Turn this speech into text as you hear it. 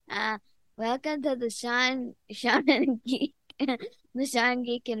Uh, Welcome to the Sean and Geek, the Sean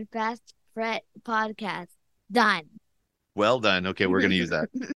Geek and Fast Fret podcast. Done. Well done. Okay, we're going to use that.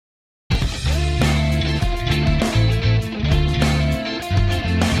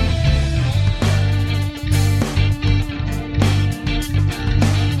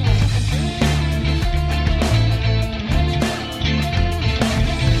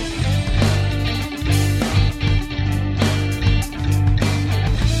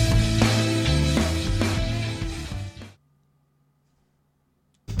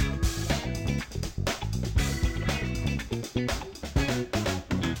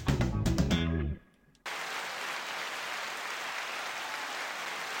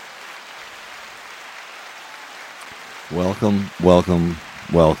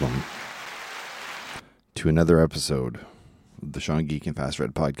 Welcome to another episode of the Sean Geek and Fast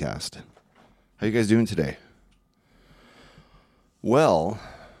Red podcast. How you guys doing today? Well,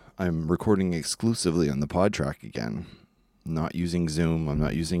 I'm recording exclusively on the PodTrack again. I'm not using Zoom. I'm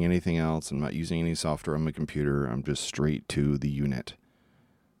not using anything else. I'm not using any software on my computer. I'm just straight to the unit.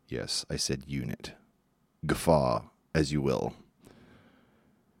 Yes, I said unit. Guffaw, as you will.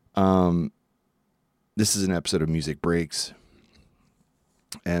 This is an episode of Music Breaks.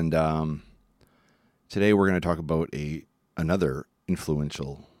 And today we're going to talk about another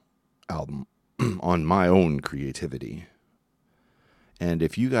influential album on my own creativity. And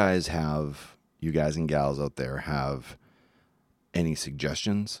if you guys and gals out there have any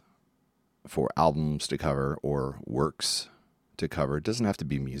suggestions for albums to cover or works to cover, it doesn't have to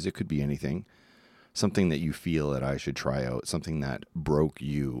be music, it could be anything. Something that you feel that I should try out, something that broke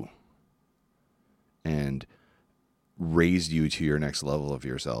you and raised you to your next level of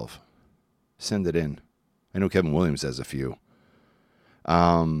yourself, send it in. I know Kevin Williams has a few.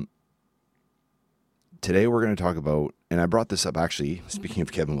 Today we're going to talk about, and I brought this up actually, speaking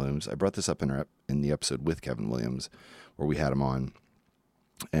of Kevin Williams, I brought this up in the episode with Kevin Williams where we had him on.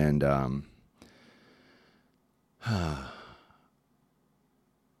 And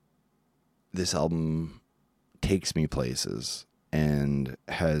this album takes me places and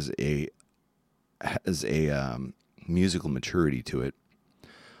has a musical maturity to it,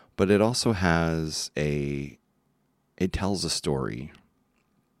 but it also has it tells a story.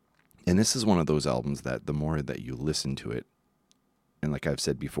 And this is one of those albums that the more that you listen to it, and like I've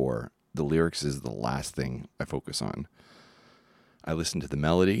said before, the lyrics is the last thing I focus on. I listen to the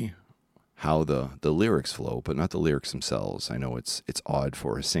melody, how the lyrics flow, but not the lyrics themselves. I know it's odd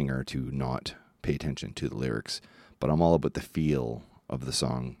for a singer to not pay attention to the lyrics, but I'm all about the feel of the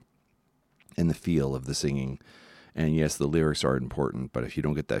song and the feel of the singing. And yes, the lyrics are important, but if you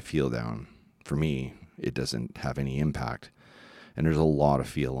don't get that feel down, for me, it doesn't have any impact. And there's a lot of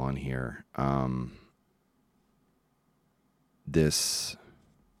feel on here. This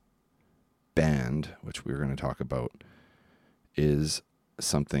band, which we're going to talk about, is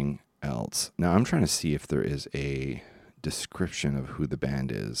something else. Now, I'm trying to see if there is a description of who the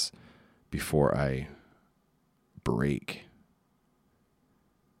band is before I break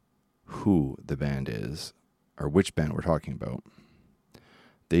who the band is, or which band we're talking about.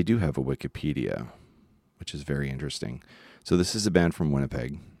 They do have a Wikipedia, which is very interesting. So this is a band from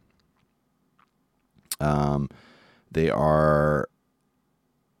Winnipeg. They are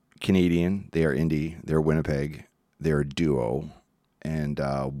Canadian, they are indie, they're Winnipeg, they're a duo. And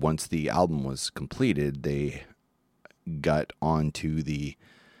once the album was completed, they got onto they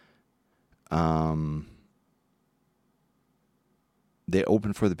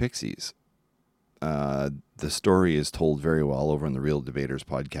opened for the Pixies. The story is told very well over on the Real Debaters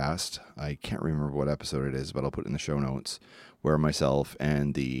podcast. I can't remember what episode it is, but I'll put it in the show notes, where myself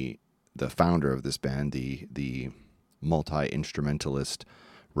and the founder of this band, the multi-instrumentalist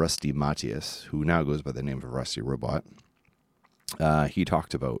Rusty Matthias, who now goes by the name of Rusty Robot,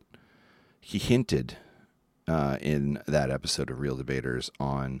 he hinted in that episode of Real Debaters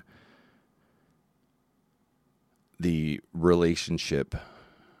on the relationship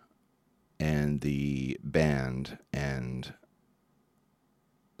and the band and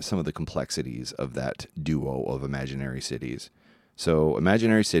some of the complexities of that duo of Imaginary Cities. So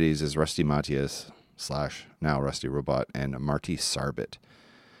Imaginary Cities is Rusty Matthias / now Rusty Robot and Marty Sarbit.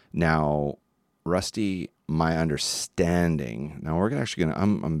 Now, Rusty, my understanding, now we're actually going to,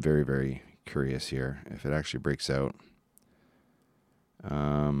 I'm very, very curious here if it actually breaks out.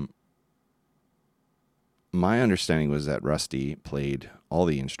 My understanding was that Rusty played all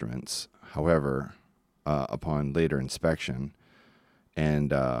the instruments. However, upon later inspection,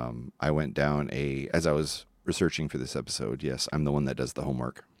 and I went down as I was researching for this episode, yes, I'm the one that does the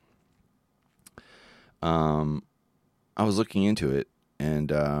homework. I was looking into it,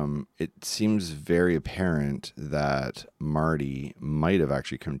 And it seems very apparent that Marty might have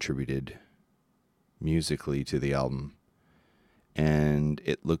actually contributed musically to the album. And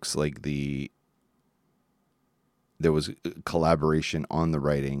it looks like there was collaboration on the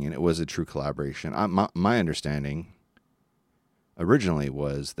writing, and it was a true collaboration. My understanding originally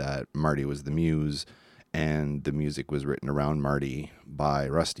was that Marty was the muse, and the music was written around Marty by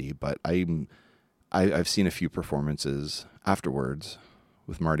Rusty. But I've seen a few performances afterwards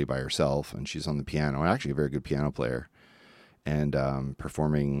with Marty by herself, and she's on the piano, actually a very good piano player, and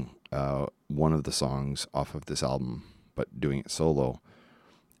performing one of the songs off of this album, but doing it solo.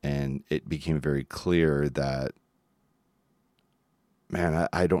 And it became very clear that, man,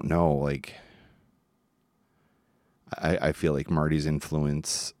 I don't know, like, I feel like Marty's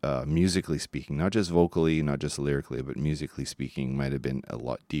influence, musically speaking, not just vocally, not just lyrically, but musically speaking, might have been a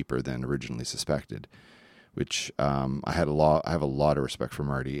lot deeper than originally suspected, which I have a lot of respect for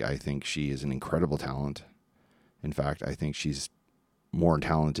Marty. I think she is an incredible talent. In fact, I think she's more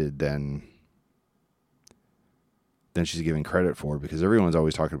talented than she's given credit for, because everyone's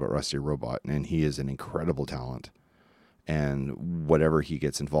always talking about Rusty Robot, and he is an incredible talent. And whatever he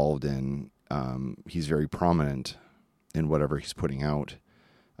gets involved in, he's very prominent in whatever he's putting out.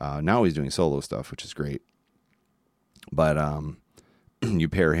 Now he's doing solo stuff, which is great. But you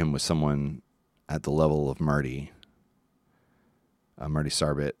pair him with someone at the level of Marty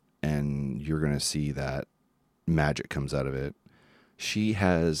Sarbit, and you're going to see that magic comes out of it. She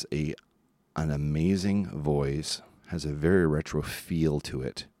has an amazing voice, has a very retro feel to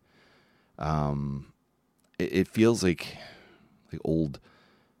it. It feels like old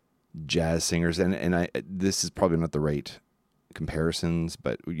jazz singers, and this is probably not the right comparisons,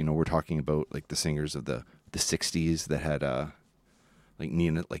 but we're talking about like the singers of the 60s that had like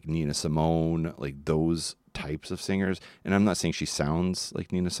Nina Simone, like those types of singers. And I'm not saying she sounds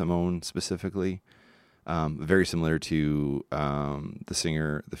like Nina Simone specifically. Very similar to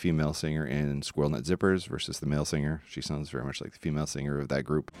the female singer in Squirrel Nut Zippers versus the male singer. She sounds very much like the female singer of that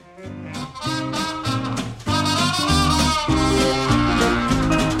group.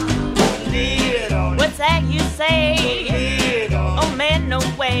 What's that you say? Oh man, no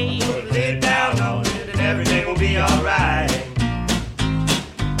way. Lay down on it and everything will be alright.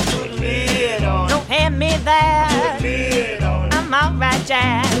 Don't hand me that. I'm alright,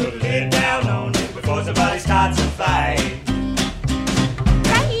 Jack. Lay down on it before somebody starts a fight.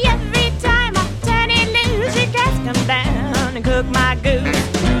 Every time I turn it loose, you just come down and cook my goose.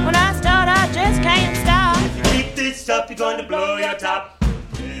 When I start, I just can't stop. If you keep this up, you're going to blow your top.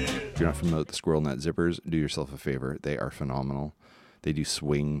 If you're not familiar with the Squirrel Nut Zippers, do yourself a favor. They are phenomenal. They do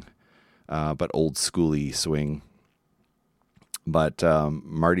swing, but old schooly swing. But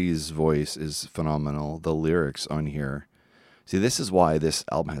Marty's voice is phenomenal. The lyrics on here. See, this is why this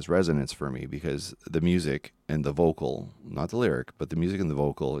album has resonance for me, because the music and the vocal, not the lyric, but the music and the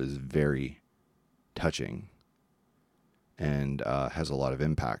vocal is very touching and has a lot of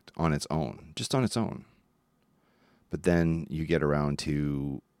impact on its own, just on its own. But then you get around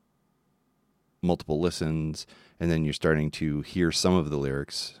to multiple listens, and then you're starting to hear some of the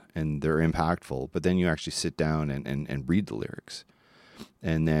lyrics, and they're impactful. But then you actually sit down and read the lyrics.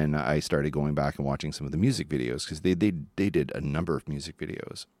 And then I started going back and watching some of the music videos, because they did a number of music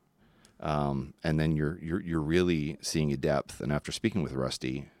videos. And then you're really seeing a depth. And after speaking with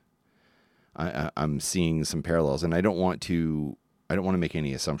Rusty, I'm seeing some parallels. And I don't want to make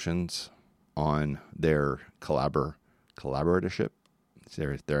any assumptions on their collaboratorship.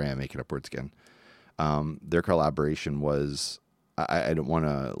 There I am making up words again. Their collaboration was, I don't want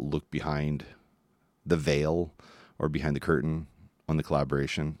to look behind the veil or behind the curtain on the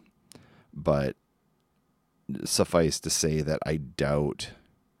collaboration, but suffice to say that I doubt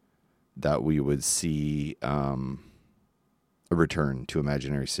that we would see a return to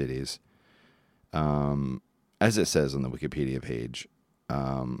Imaginary Cities. As it says on the Wikipedia page,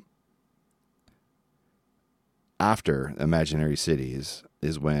 after Imaginary Cities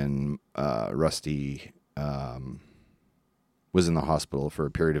is when Rusty was in the hospital for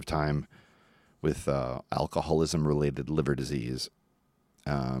a period of time with alcoholism-related liver disease.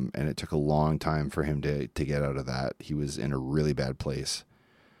 And it took a long time for him to get out of that. He was in a really bad place.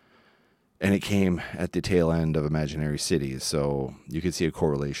 And it came at the tail end of Imaginary Cities. So you could see a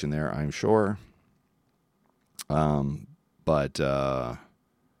correlation there, I'm sure. But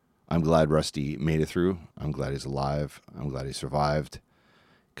I'm glad Rusty made it through. I'm glad he's alive. I'm glad he survived.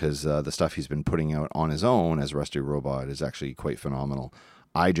 Because the stuff he's been putting out on his own as Rusty Robot is actually quite phenomenal.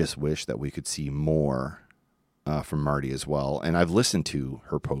 I just wish that we could see more from Marty as well. And I've listened to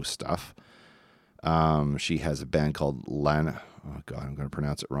her post stuff. She has a band called oh God, I'm going to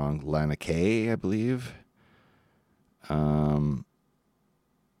pronounce it wrong. Lana Kay, I believe. Damn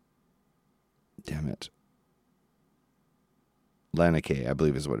it. Lana Kay, I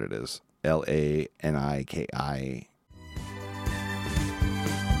believe is what it is. Laniki.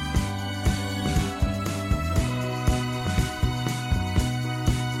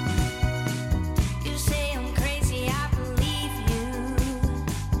 You say I'm crazy, I believe you.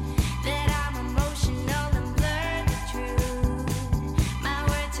 That I'm emotional and blur the truth. My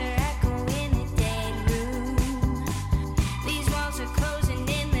words are echoing the dead room. These walls are closing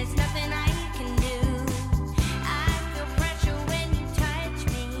in, there's nothing I can do. I feel pressure when you touch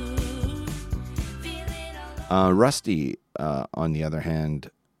me. Feel it all Rusty, on the other hand,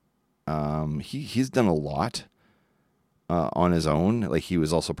 he's done a lot on his own. Like, he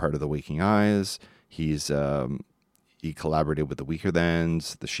was also part of the Waking Eyes. He collaborated with the Weaker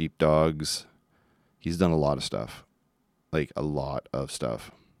Thans, the Sheepdogs. He's done a lot of stuff, like a lot of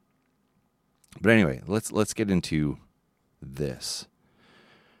stuff. But anyway, let's get into this.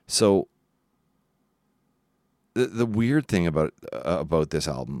 So the weird thing about this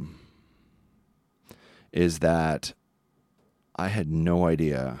album is that I had no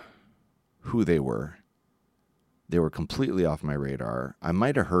idea who they were. They were completely off my radar. I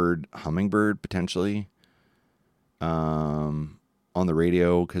might have heard Hummingbird potentially on the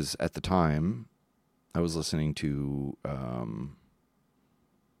radio, because at the time I was listening to a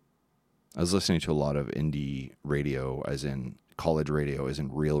lot of indie radio, as in college radio, as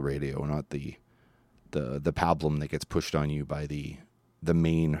in real radio, not the pablum that gets pushed on you by the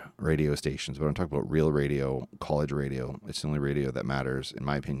main radio stations. But I'm talking about real radio, college radio. It's the only radio that matters, in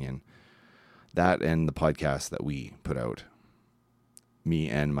my opinion. That and the podcast that we put out, me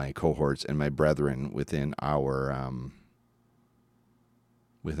and my cohorts and my brethren within our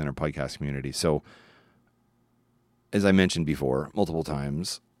podcast community. So, as I mentioned before, multiple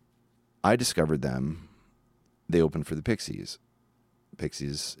times, I discovered them. They opened for the Pixies.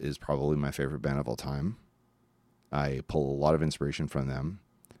 Pixies is probably my favorite band of all time. I pull a lot of inspiration from them,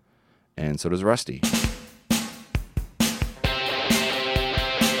 and so does Rusty.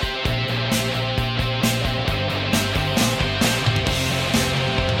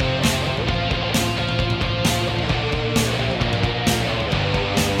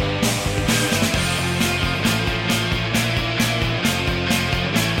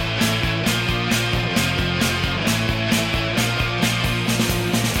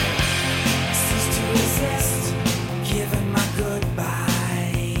 cease to exist, given my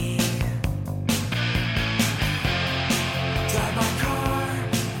goodbye. Drive my car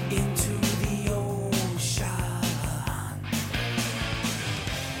into the ocean.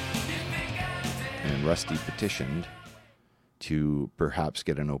 And Rusty petitioned to perhaps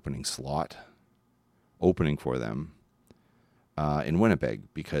get an opening for them in Winnipeg,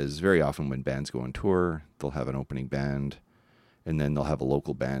 because very often when bands go on tour, they'll have an opening band, and then they'll have a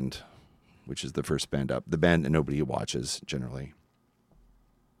local band, which is the first band up, the band that nobody watches generally.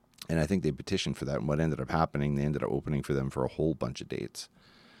 And I think they petitioned for that, and what ended up happening, they ended up opening for them for a whole bunch of dates.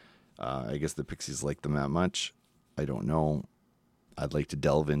 I guess the Pixies liked them that much. I don't know. I'd like to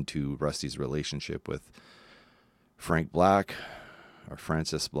delve into Rusty's relationship with Frank Black, or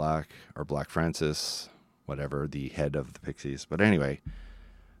Francis Black, or Black Francis, whatever, the head of the Pixies. But anyway,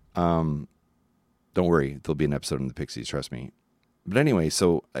 don't worry, there'll be an episode on the Pixies, trust me. But anyway,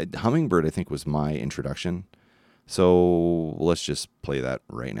 so Hummingbird, I think, was my introduction. So let's just play that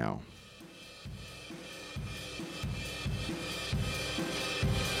right now.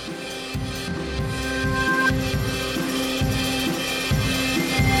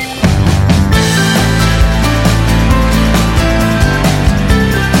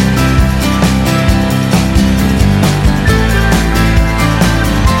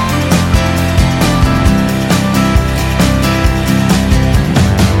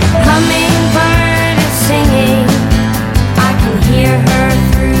 Hummingbird is singing. I can hear her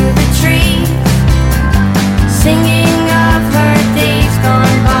through the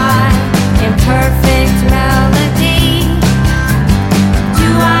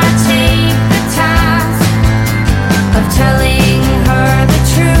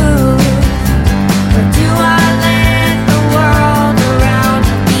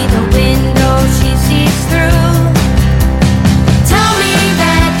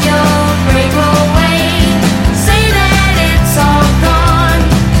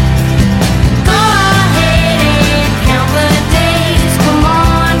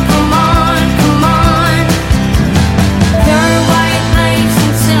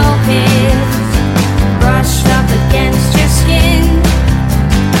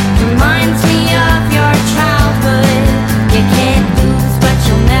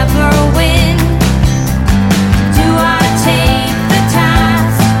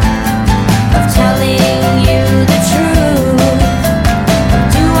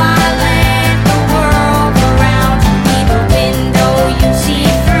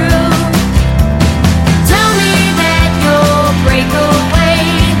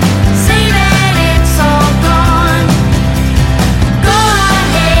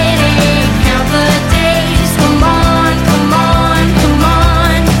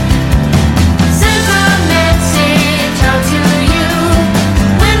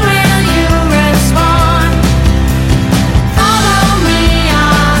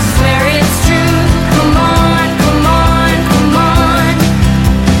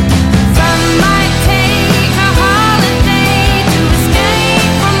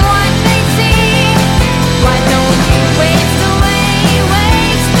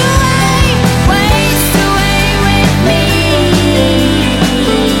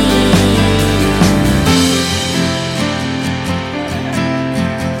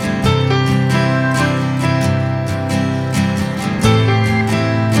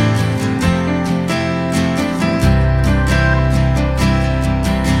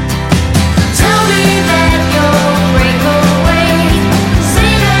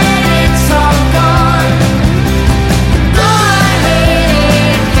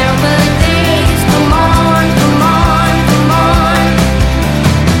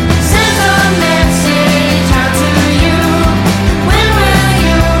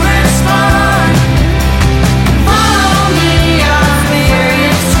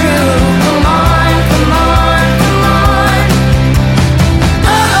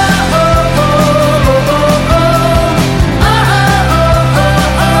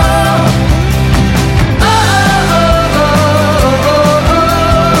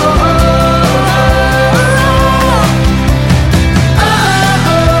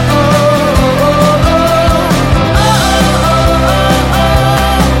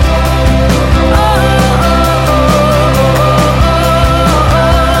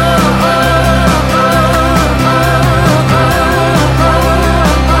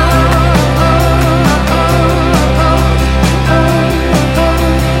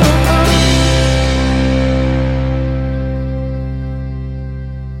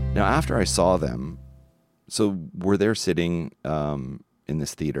after I saw them, so we're there sitting in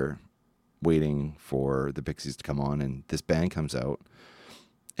this theater waiting for the Pixies to come on, and this band comes out,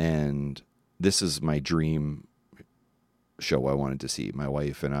 and this is my dream show I wanted to see. My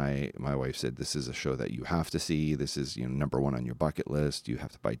wife said, this is a show that you have to see. This is, number one on your bucket list. You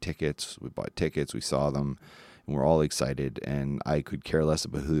have to buy tickets. We bought tickets. We saw them, and we're all excited. And I could care less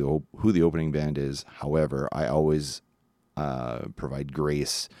about who the opening band is. However, I always provide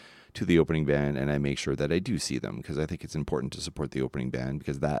grace to the opening band, and I make sure that I do see them because I think it's important to support the opening band,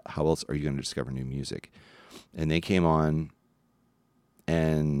 because how else are you going to discover new music? And they came on,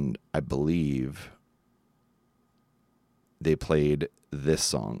 and I believe they played this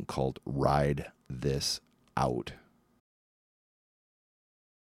song called Ride This Out.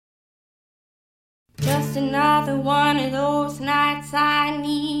 Just another one of those nights I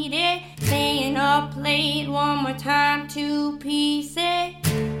needed, staying up late one more time to piece it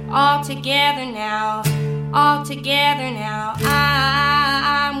all together now, all together now.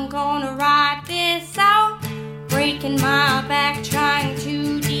 I'm gonna ride this out, breaking my back trying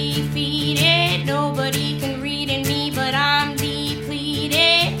to defeat it. Nobody can read in me, but I'm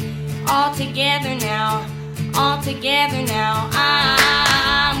depleted. All together now, all together now.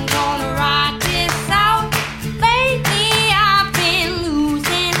 I'm gonna ride this out. Lately I've been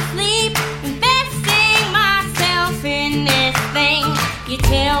losing sleep, investing myself in this thing. You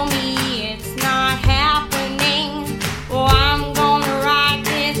tell me it's not happening. Well, I'm gonna ride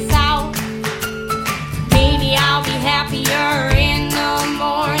this out. Maybe I'll be happier in the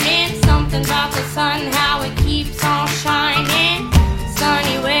morning. Something about the sun, how it keeps on shining.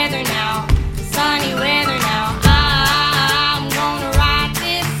 Sunny weather now, sunny weather now. I'm gonna ride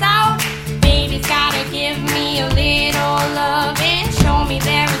this out. Baby's gotta give me a little loving. Show me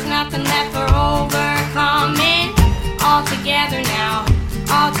there is nothing left for overcoming. All together now,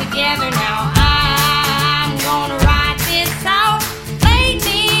 all together now. I'm gonna ride this out.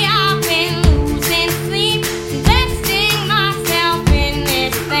 Lately I've been losing sleep, investing myself in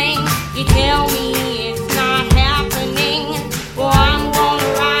this thing. You tell me it's not happening. Well, I'm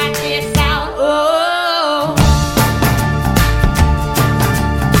gonna ride this out. Oh.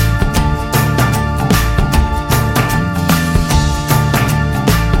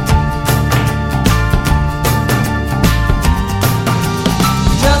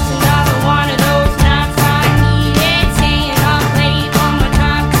 Just another one of those nights I needed, staying up late one more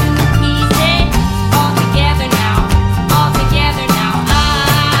time to piece it all together now, all together now.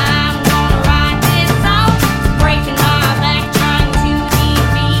 I'm gonna ride this out, breaking my back trying to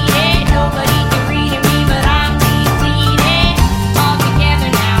defeat it. Nobody can read me, but I'm depleted. All together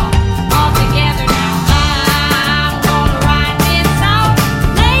now, all together now. I'm gonna ride this out.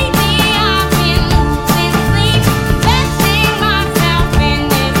 Lately I've been losing sleep, investing myself in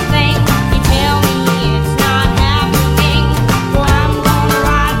this thing. You tell me it's not happening. Well, I'm gonna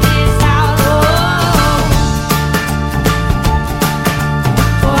ride this out. Oh.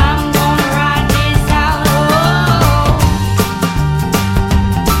 Well, I'm gonna ride this out. Oh.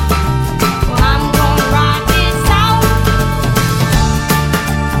 Well, I'm gonna ride this out.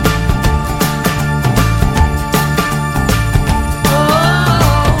 Oh.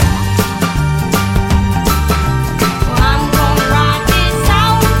 Well, I'm gonna ride this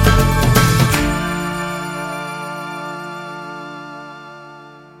out.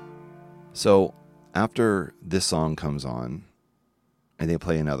 So after this song comes on, and they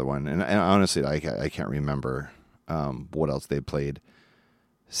play another one, and honestly, I can't remember what else they played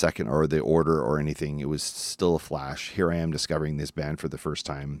second, or the order or anything. It was still a flash. Here I am discovering this band for the first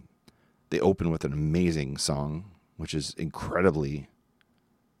time. They open with an amazing song, which is incredibly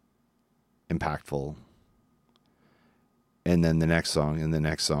impactful. And then the next song, and the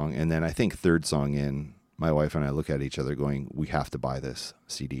next song, and then I think third song in, my wife and I look at each other going, we have to buy this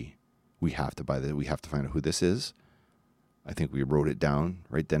CD. We have to buy this. We have to find out who this is. I think we wrote it down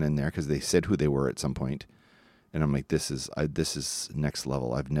right then and there because they said who they were at some point. And I'm like, this is next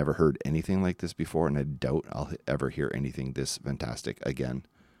level. I've never heard anything like this before, and I doubt I'll ever hear anything this fantastic again.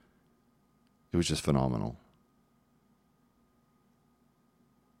 It was just phenomenal.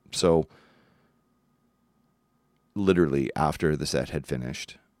 So, literally after the set had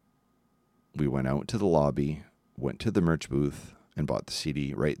finished, we went out to the lobby, went to the merch booth, and bought the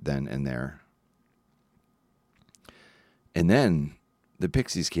CD right then and there. And then the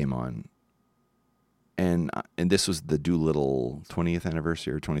Pixies came on, and this was the Doolittle 20th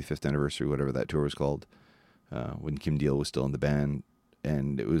anniversary or 25th anniversary, whatever that tour was called, when Kim Deal was still in the band,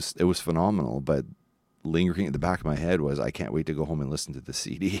 and it was phenomenal. But lingering at the back of my head was, I can't wait to go home and listen to the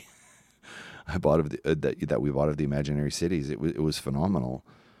CD I bought of that we bought of the Imaginary Cities. It was phenomenal.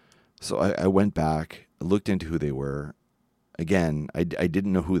 So I went back, looked into who they were. Again, I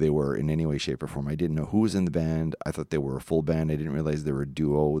didn't know who they were in any way, shape, or form. I didn't know who was in the band. I thought they were a full band. I didn't realize they were a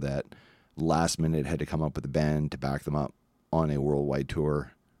duo that last minute had to come up with a band to back them up on a worldwide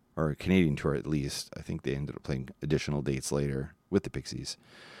tour, or a Canadian tour at least. I think they ended up playing additional dates later with the Pixies.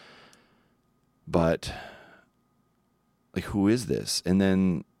 But, like, who is this? And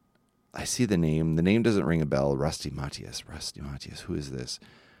then I see the name. The name doesn't ring a bell. Rusty Matthias. Who is this?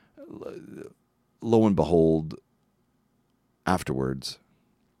 Lo and behold, afterwards,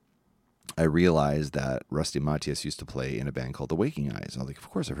 I realized that Rusty Matthias used to play in a band called The Waking Eyes. I was like, of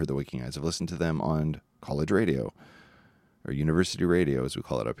course I've heard The Waking Eyes. I've listened to them on college radio, or university radio, as we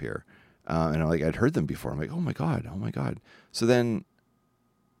call it up here. And I'd heard them before. I'm like, oh my God. So then,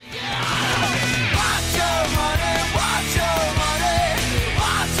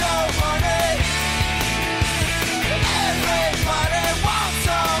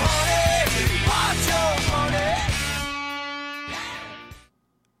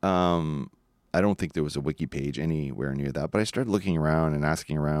 I don't think there was a wiki page anywhere near that, but I started looking around and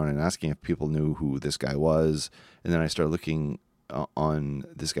asking if people knew who this guy was. And then I started looking on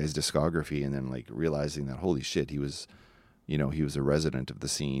this guy's discography, and then like realizing that, holy shit, he was a resident of the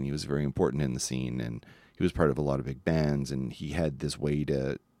scene. He was very important in the scene, and he was part of a lot of big bands. And he had this way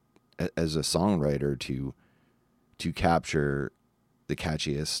to, as a songwriter, to capture the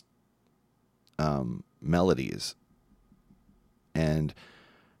catchiest melodies. And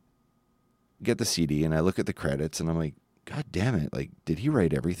get the CD, and I look at the credits, and I'm like, God damn it! Like, did he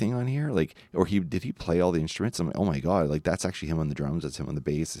write everything on here? Like, or did he play all the instruments? I'm like, oh my God! Like, that's actually him on the drums. That's him on the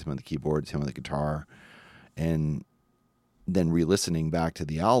bass. That's him on the keyboard. It's him on the guitar. And then re-listening back to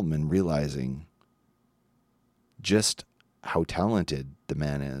the album and realizing just how talented the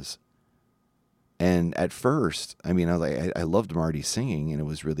man is. And at first, I mean, I was like, I loved Marty singing, and it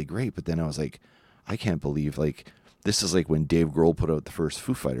was really great. But then I was like, I can't believe, like, this is like when Dave Grohl put out the first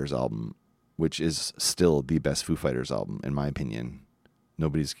Foo Fighters album, which is still the best Foo Fighters album, in my opinion.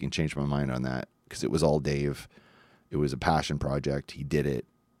 Nobody's can change my mind on that, because it was all Dave. It was a passion project. He did it.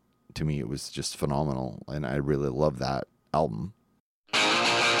 To me, it was just phenomenal, and I really love that album.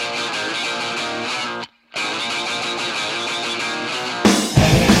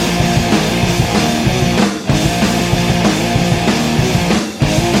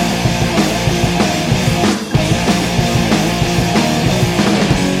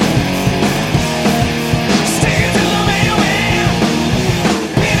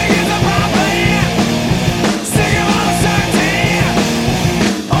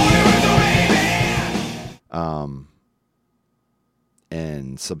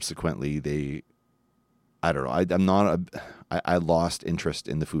 And subsequently, I don't know. I lost interest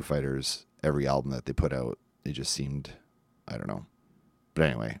in the Foo Fighters every album that they put out. It just seemed, I don't know. But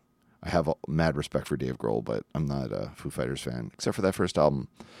anyway, I have mad respect for Dave Grohl, but I'm not a Foo Fighters fan, except for that first album.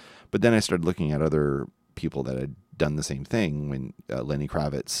 But then I started looking at other people that had done the same thing. When Lenny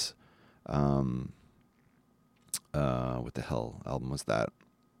Kravitz, what the hell album was that?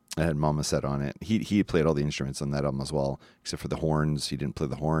 I had Mama Said on it. He played all the instruments on that album as well, except for the horns. He didn't play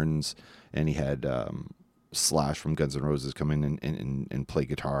the horns. And he had Slash from Guns N' Roses come in and play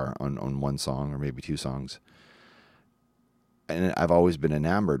guitar on one song or maybe two songs. And I've always been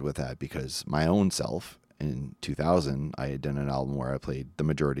enamored with that, because my own self, in 2000, I had done an album where I played the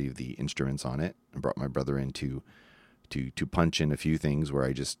majority of the instruments on it and brought my brother in to punch in a few things where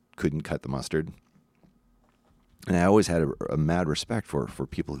I just couldn't cut the mustard. And I always had a mad respect for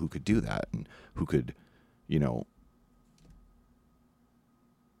people who could do that, and who could,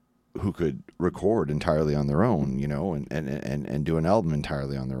 who could record entirely on their own, and do an album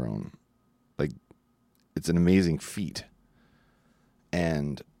entirely on their own. Like, it's an amazing feat.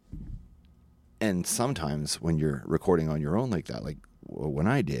 And sometimes when you're recording on your own like that, like when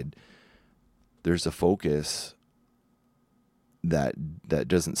I did, there's a focus that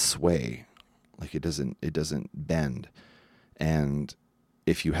doesn't sway. Like, it doesn't bend. And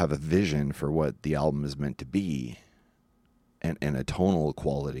if you have a vision for what the album is meant to be, and a tonal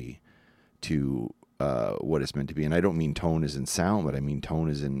quality to what it's meant to be, and I don't mean tone as in sound, but I mean tone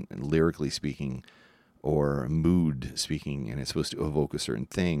as in lyrically speaking, or mood speaking, and it's supposed to evoke a certain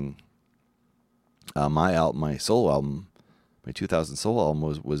thing. My solo album, my 2000 solo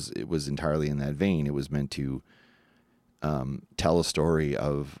album was entirely in that vein. It was meant to tell a story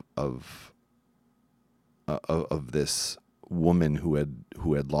of this woman who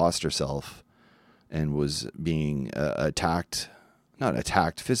had lost herself and was being not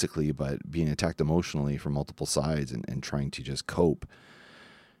attacked physically, but being attacked emotionally from multiple sides, and trying to just cope.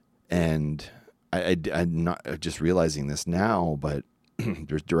 And I'm not just realizing this now, but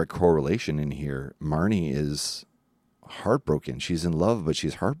there's direct correlation in here. Marnie is heartbroken. She's in love, but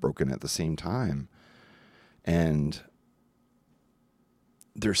she's heartbroken at the same time. And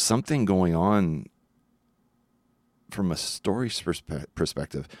there's something going on from a story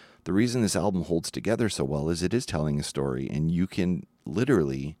perspective. The reason this album holds together so well is it is telling a story, and you can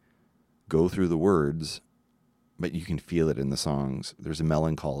literally go through the words, but you can feel it in the songs. There's a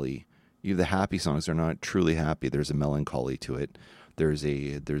melancholy. You have the happy songs, they're not truly happy. There's a melancholy to it. There's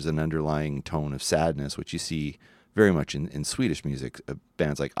an underlying tone of sadness, which you see very much in Swedish music,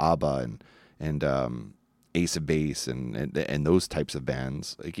 bands like ABBA and Ace of Base and those types of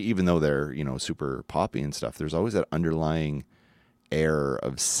bands. Like, even though they're, you know, super poppy and stuff, there's always that underlying air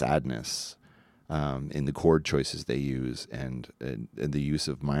of sadness in the chord choices they use and the use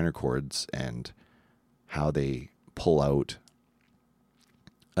of minor chords and how they pull out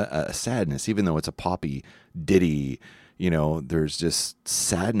a sadness, even though it's a poppy ditty. You know, there's just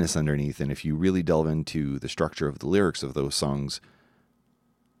sadness underneath. And if you really delve into the structure of the lyrics of those songs,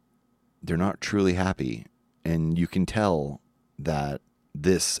 they're not truly happy. And you can tell that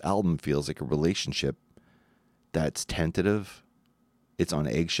this album feels like a relationship that's tentative. It's on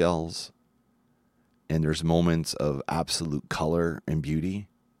eggshells. And there's moments of absolute color and beauty.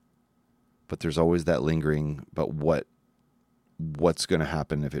 But there's always that lingering, but what's going to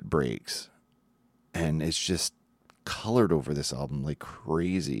happen if it breaks? And it's just colored over this album like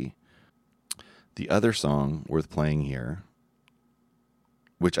crazy. The other song worth playing here,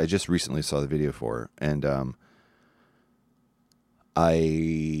 which I just recently saw the video for, and I'm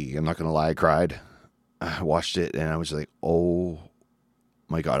not going to lie, I cried. I watched it and I was like, oh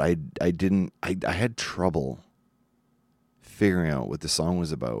my God, I had trouble figuring out what the song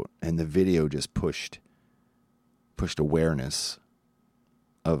was about, and the video just pushed awareness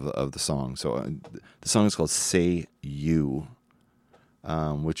of the song. So the song is called Say You,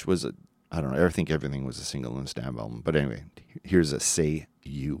 which was I don't know, I think everything was a single on the Stamp album, but anyway, here's a Say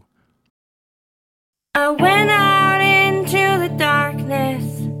You. I went out into the darkness.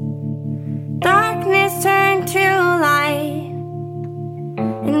 Darkness turned to light.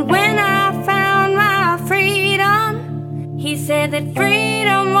 And when I found my freedom, he said that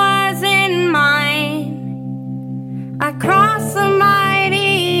freedom wasn't mine. I crossed the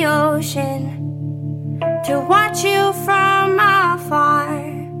mighty ocean to watch you from afar.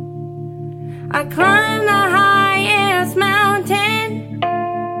 I climbed the highest mountain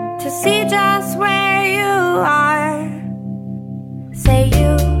to see just where you are. Say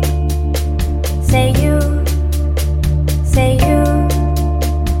you, say you, say you.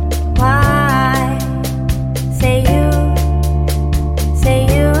 Why? Say you, say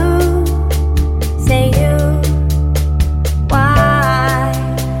you, say you. Why?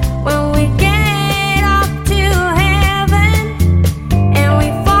 When we get up to heaven and we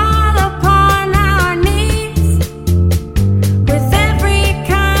fall upon our knees with every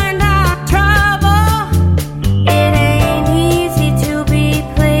kind of trouble, it ain't easy to be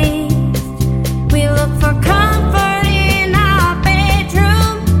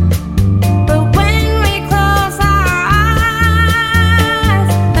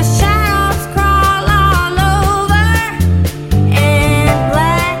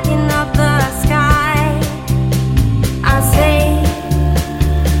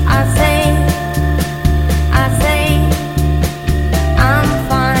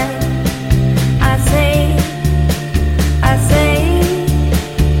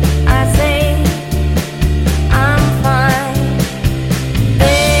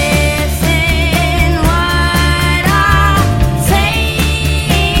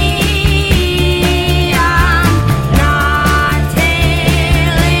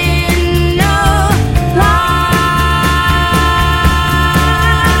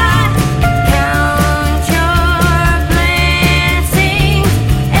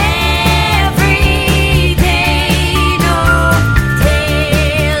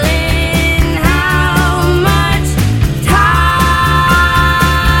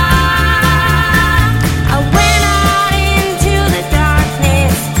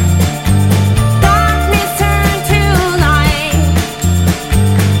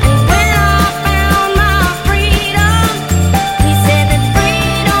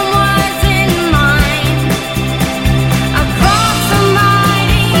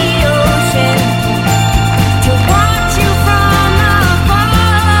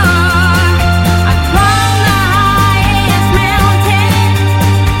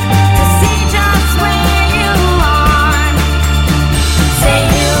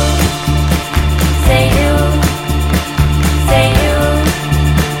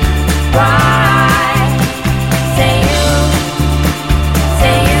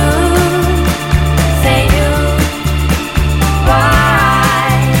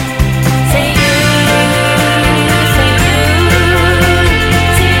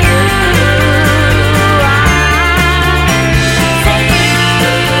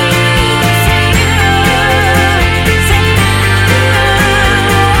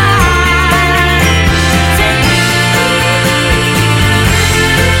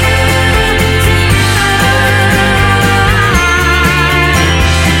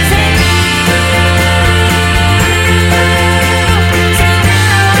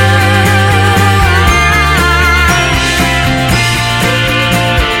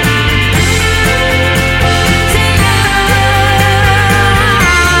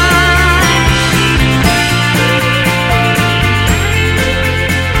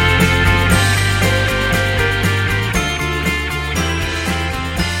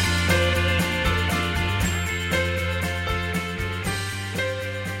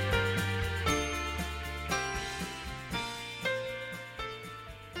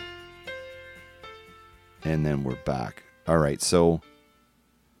And then we're back. All right, so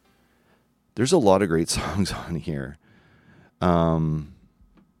there's a lot of great songs on here. I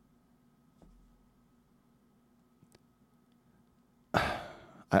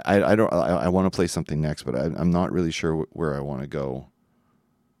want to play something next, but I'm not really sure where I want to go.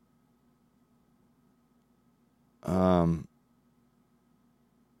 Oh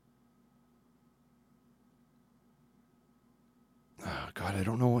God, I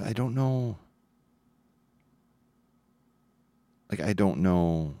don't know. Like, I don't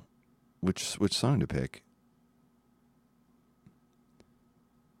know which song to pick.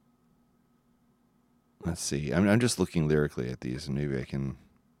 Let's see. I'm just looking lyrically at these, and maybe I can.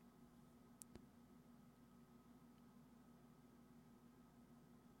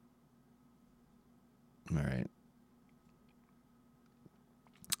 All right.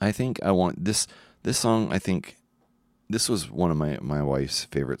 I think I want this song. I think this was one of my wife's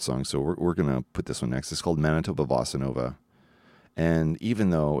favorite songs, so we're gonna put this one next. It's called Manitoba Bossa Nova, and even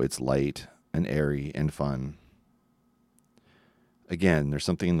though it's light and airy and fun, again, there's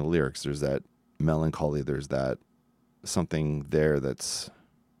something in the lyrics. There's that melancholy. There's that something there that's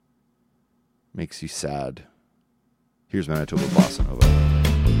makes you sad. Here's Manitoba Bossa Nova.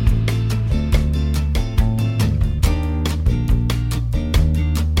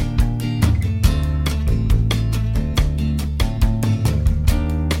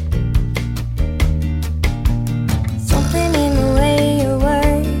 Something in the way your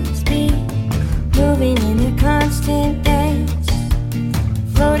words speak, moving in a constant dance,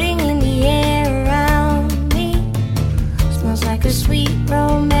 floating in the air around me, smells like a sweet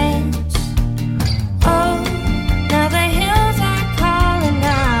romance. Oh, now the hills are calling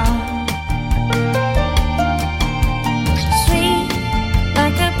out, sweet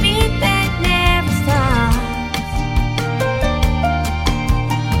like a beat that never stops.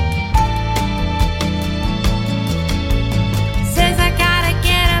 Says I gotta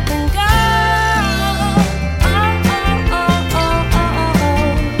get up and go. Oh, oh, oh, oh, oh, oh.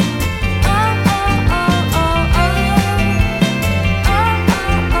 Oh, oh, oh, oh, oh. Oh, oh,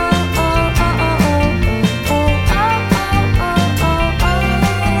 oh, oh, oh, oh.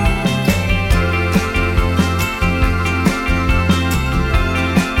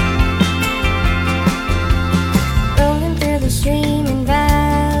 Rolling through the stream and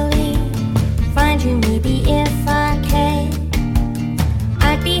valley, find you maybe if I can.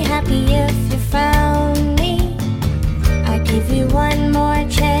 I'd be happy if you found me. I'd give you one more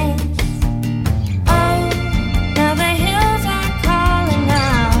chance. Oh, now the hills are calling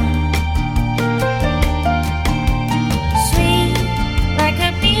out, sweet like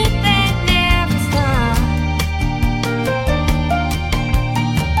a beat that never stops.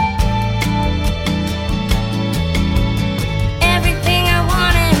 Everything I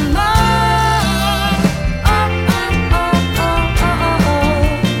want and more. Oh, oh, oh, oh, oh, oh, oh.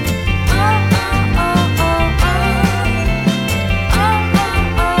 Oh, oh, oh, oh, oh. Oh, oh, oh,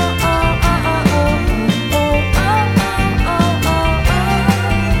 oh, oh, oh,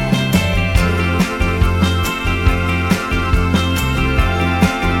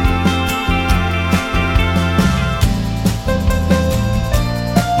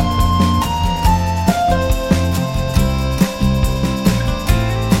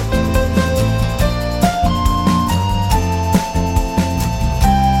 Oh,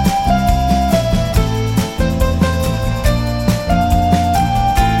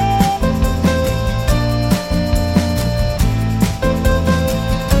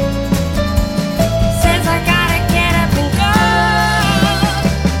 says I gotta get up and go.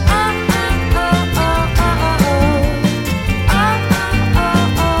 Oh, oh, oh, oh, oh, oh. Oh, oh, oh,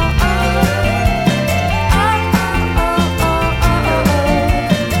 oh, oh. Oh, oh, oh, oh, oh.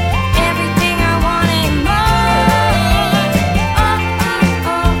 Everything I want and more. Oh, oh,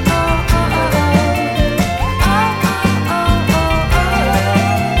 oh, oh, oh, oh. Oh, oh,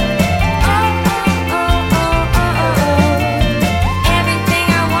 oh, oh, oh. Everything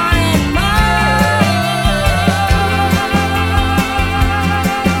I want and more.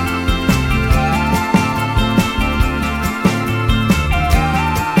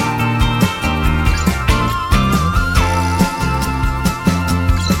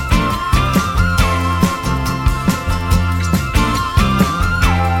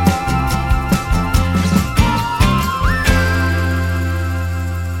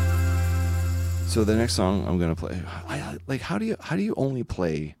 So the next song I'm gonna play, how do you only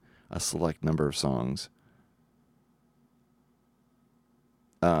play a select number of songs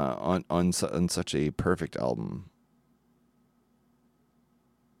on such a perfect album?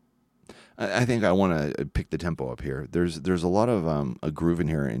 I think I want to pick the tempo up here. There's a lot of a groove in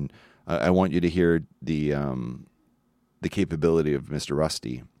here, and I want you to hear the capability of Mr.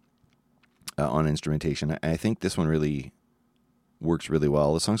 Rusty on instrumentation. I think this one really works really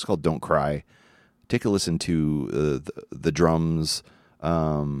well. The song's called "Don't Cry." Take a listen to the drums,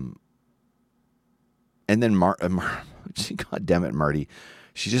 and then God damn it, Marty,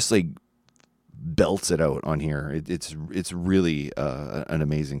 she just like belts it out on here. It's really an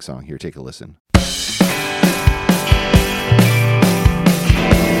amazing song. Here, take a listen.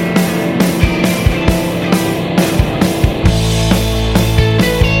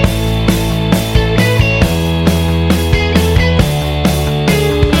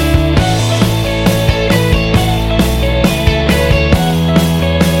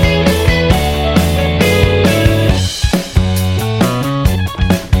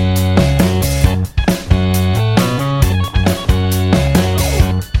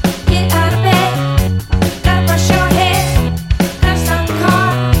 Get out of bed, gotta brush your hair, gotta start the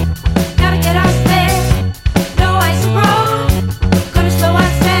car, gotta get us there. No icy road, gonna slow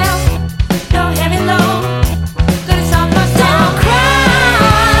us down. No heavy load, gonna soften us down.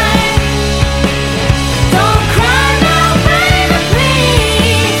 Don't cry now, baby,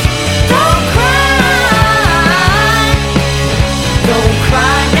 please. Don't cry. Don't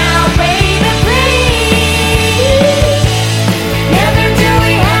cry now, baby, please. Never do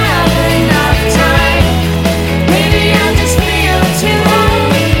we have enough time. Maybe I just feel too old.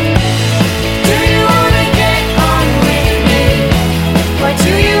 Do you wanna get on with me? Why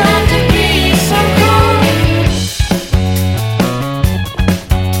do you have to be so cold?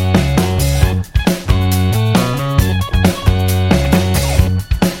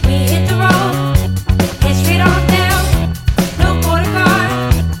 We hit the road, head straight on down. No border guard,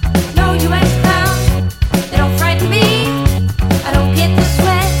 no US clown. They don't frighten me. I don't get the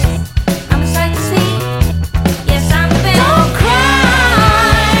sweat. I'm a sight to see. Yes, I'm a fan. Don't cry.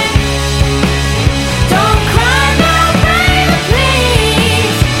 Don't cry now, baby,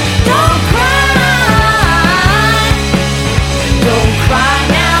 please. Don't cry. Don't cry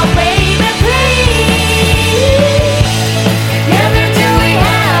now, baby, please. Never do we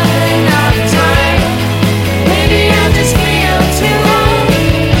have enough time. Maybe I just feel too old.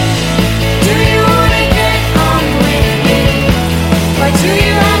 Do you wanna get on with me? Why do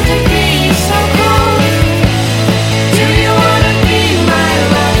you have to be so cold? Do you wanna be my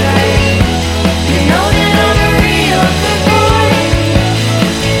lover? You know that I'm a real good boy.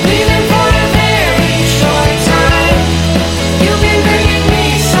 Leaving for a very short time. You've been bringing me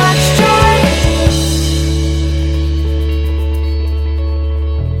such joy.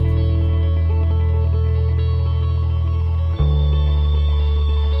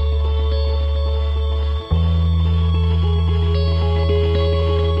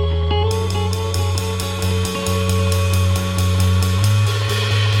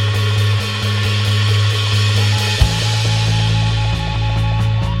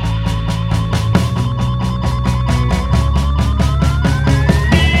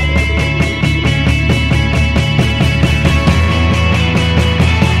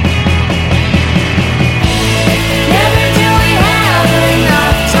 Never do we have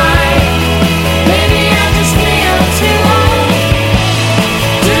enough time. Maybe I just feel too old.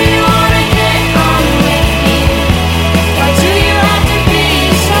 Do you wanna get on with me? Why do you have to be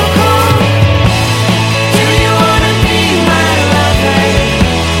so cold? Do you wanna be my lover?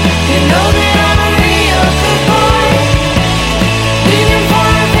 You know that I'm a real good boy. Leaving for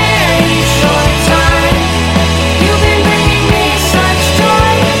a very short time. You've been bringing me such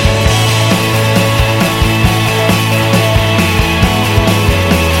joy.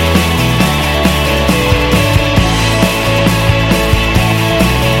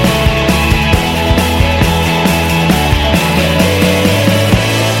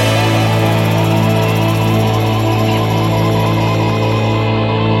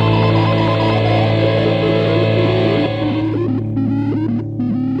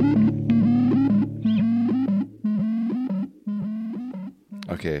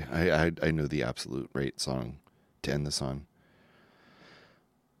 Okay, I knew the absolute right song to end this on.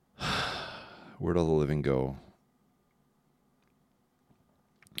 Where'd all the living go?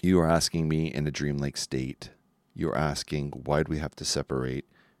 You are asking me in a dreamlike state. You are asking, why'd we have to separate?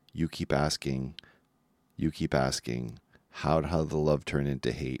 You keep asking. How'd the love turn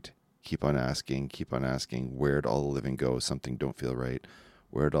into hate? Keep on asking. Where'd all the living go? Something don't feel right.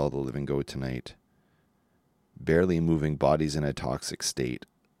 Where'd all the living go tonight? Barely moving bodies in a toxic state.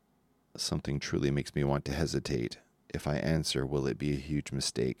 Something truly makes me want to hesitate. If I answer, will it be a huge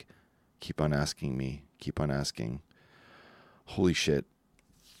mistake? Keep on asking me. Holy shit.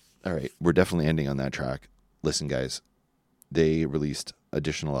 All right, we're definitely ending on that track. Listen, guys, they released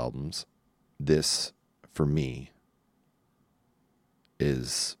additional albums, this, for me,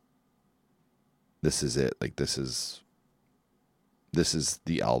 is it. Like, this is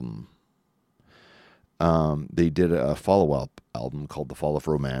the album. They did a follow-up album called The Fall of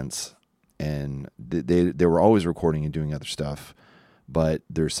Romance, and they were always recording and doing other stuff, but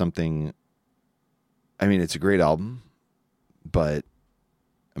there's something, I mean, it's a great album, but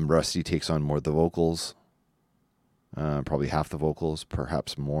Rusty takes on more of the vocals, probably half the vocals,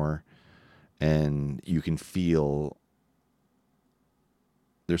 perhaps more, and you can feel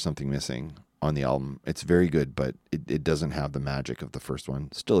there's something missing on the album. It's very good, but it doesn't have the magic of the first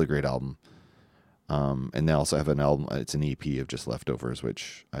one. Still a great album. And they also have an album, it's an EP of just leftovers,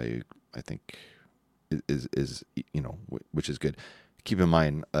 which I think is which is good. Keep in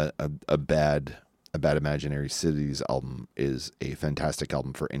mind, a bad Imaginary Cities album is a fantastic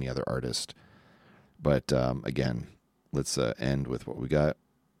album for any other artist. But again, let's end with what we got.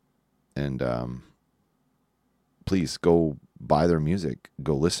 And please go buy their music,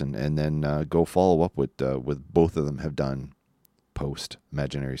 go listen, and then go follow up with both of them have done post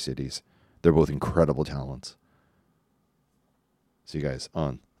Imaginary Cities. They're both incredible talents. See you guys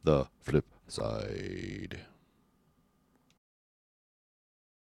on the flip side.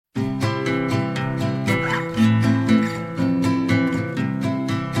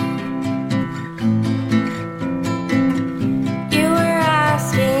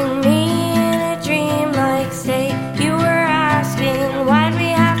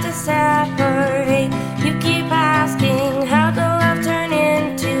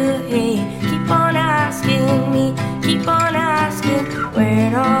 Keep on asking,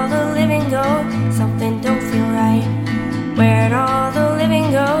 where'd all the living go? Something don't feel right. Where'd all the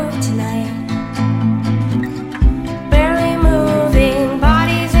living go tonight? Barely moving,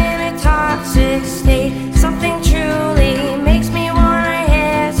 bodies in a toxic state. Something truly makes me wanna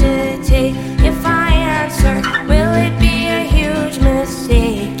hesitate. If I answer, will it be a huge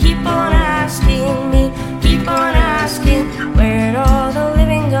mistake? Keep on asking me, keep on asking, where'd all the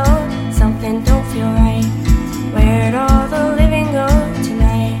living go? Something don't feel right. Where'd all the living go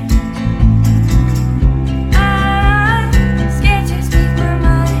tonight? I'm scared to speak my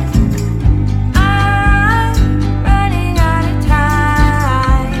mind. I'm running out of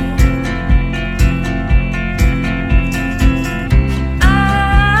time.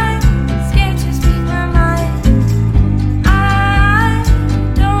 I'm scared to speak my mind. I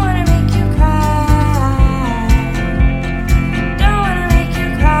don't wanna make you cry. Don't wanna make you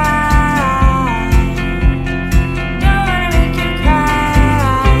cry.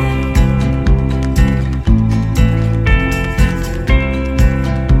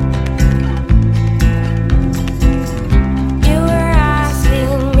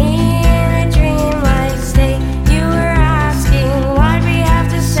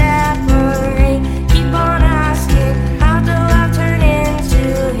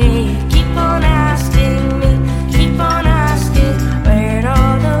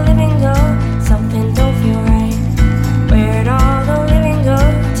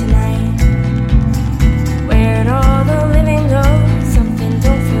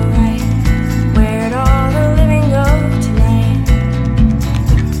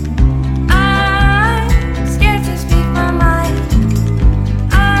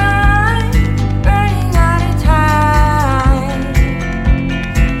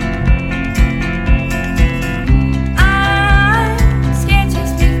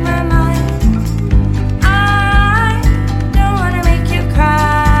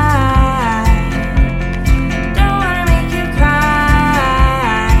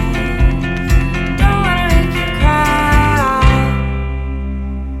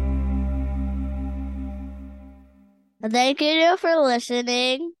 Thank you for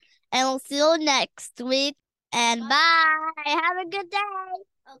listening, and we'll see you next week. And bye. Have a good day.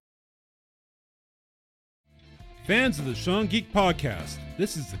 Fans of the Sean Geek Podcast,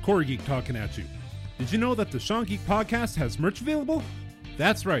 this is the Core Geek talking at you. Did you know that the Sean Geek Podcast has merch available?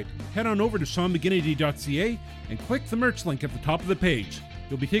 That's right. Head on over to SeanMcGinnity.ca and click the merch link at the top of the page.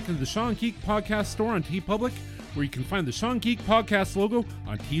 You'll be taken to the Sean Geek Podcast store on TeePublic, where you can find the Sean Geek Podcast logo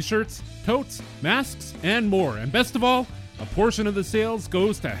on t-shirts, totes, masks, and more. And best of all, a portion of the sales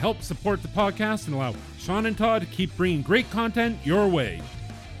goes to help support the podcast and allow Sean and Todd to keep bringing great content your way.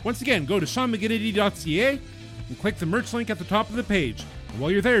 Once again, go to SeanMcGinnity.ca and click the merch link at the top of the page. And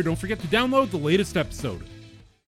while you're there, don't forget to download the latest episode.